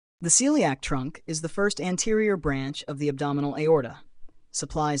The celiac trunk is the first anterior branch of the abdominal aorta,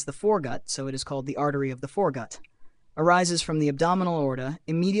 supplies the foregut, so it is called the artery of the foregut, arises from the abdominal aorta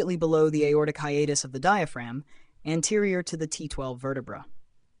immediately below the aortic hiatus of the diaphragm, anterior to the T12 vertebra.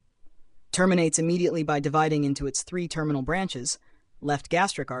 Terminates immediately by dividing into its three terminal branches: left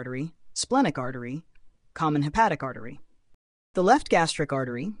gastric artery, splenic artery, common hepatic artery. The left gastric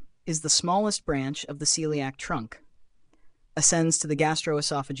artery is the smallest branch of the celiac trunk, ascends to the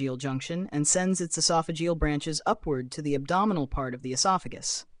gastroesophageal junction and sends its esophageal branches upward to the abdominal part of the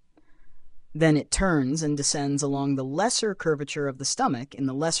esophagus. Then it turns and descends along the lesser curvature of the stomach in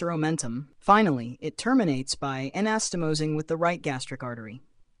the lesser omentum. Finally, it terminates by anastomosing with the right gastric artery.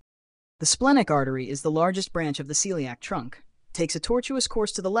 The splenic artery is the largest branch of the celiac trunk, takes a tortuous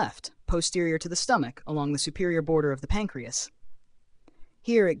course to the left, posterior to the stomach, along the superior border of the pancreas.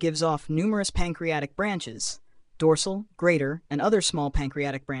 Here it gives off numerous pancreatic branches, dorsal, greater, and other small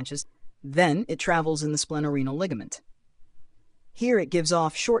pancreatic branches. Then it travels in the splenorenal ligament. Here it gives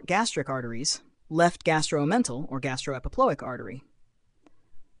off short gastric arteries, left gastroomental or gastroepiploic artery.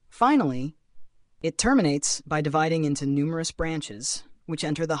 Finally, it terminates by dividing into numerous branches, which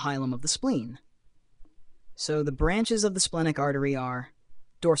enter the hilum of the spleen. So the branches of the splenic artery are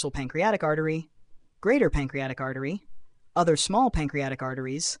dorsal pancreatic artery, greater pancreatic artery, other small pancreatic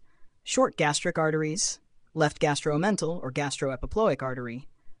arteries, short gastric arteries, left gastroomental or gastroepiploic artery,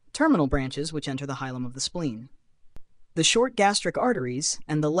 terminal branches which enter the hilum of the spleen. The short gastric arteries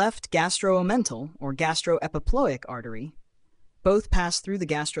and the left gastroomental or gastroepiploic artery both pass through the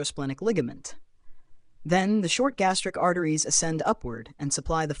gastrosplenic ligament. Then the short gastric arteries ascend upward and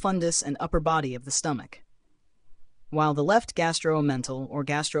supply the fundus and upper body of the stomach, while the left gastroomental or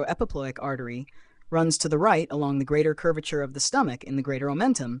gastroepiploic artery runs to the right along the greater curvature of the stomach in the greater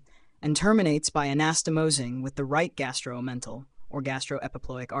omentum and terminates by anastomosing with the right gastroomental or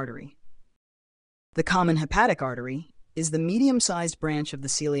gastroepiploic artery. The common hepatic artery is the medium-sized branch of the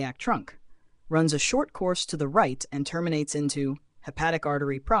celiac trunk, runs a short course to the right and terminates into hepatic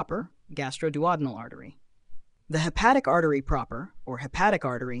artery proper, gastroduodenal artery. The hepatic artery proper, or hepatic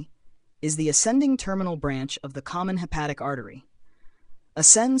artery, is the ascending terminal branch of the common hepatic artery,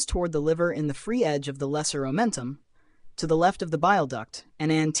 ascends toward the liver in the free edge of the lesser omentum, to the left of the bile duct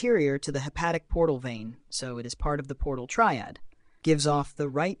and anterior to the hepatic portal vein, so it is part of the portal triad, gives off the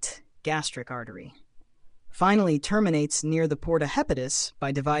right gastric artery. Finally terminates near the porta hepatis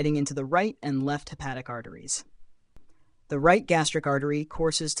by dividing into the right and left hepatic arteries. The right gastric artery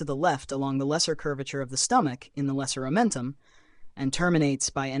courses to the left along the lesser curvature of the stomach in the lesser omentum and terminates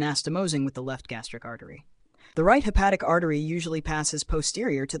by anastomosing with the left gastric artery. The right hepatic artery usually passes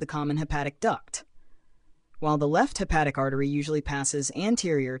posterior to the common hepatic duct, while the left hepatic artery usually passes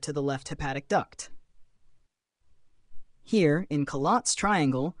anterior to the left hepatic duct. Here, in Collat's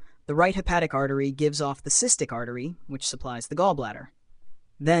triangle, the right hepatic artery gives off the cystic artery, which supplies the gallbladder.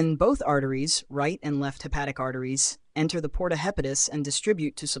 Then both arteries, right and left hepatic arteries, enter the porta hepatis and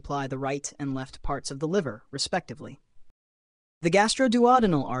distribute to supply the right and left parts of the liver, respectively. The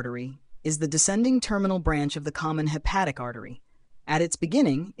gastroduodenal artery is the descending terminal branch of the common hepatic artery. At its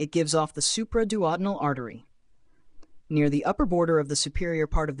beginning, it gives off the supraduodenal artery. Near the upper border of the superior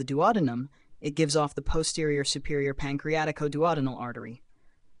part of the duodenum, it gives off the posterior superior pancreaticoduodenal artery.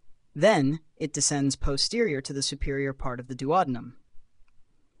 Then, it descends posterior to the superior part of the duodenum.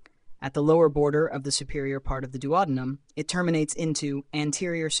 At the lower border of the superior part of the duodenum, it terminates into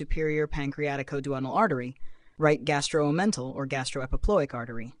anterior superior pancreaticoduodenal artery, right gastroomental or gastroepiploic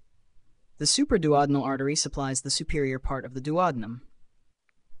artery. The supraduodenal artery supplies the superior part of the duodenum.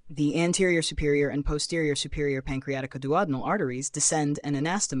 The anterior superior and posterior superior pancreaticoduodenal arteries descend and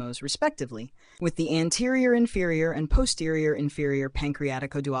anastomose, respectively, with the anterior inferior and posterior inferior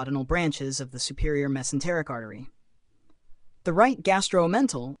pancreaticoduodenal branches of the superior mesenteric artery. The right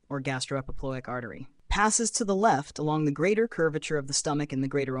gastroomental, or gastroepiploic artery, passes to the left along the greater curvature of the stomach in the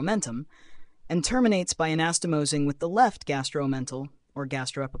greater omentum and terminates by anastomosing with the left gastroomental, or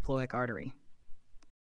gastroepiploic artery.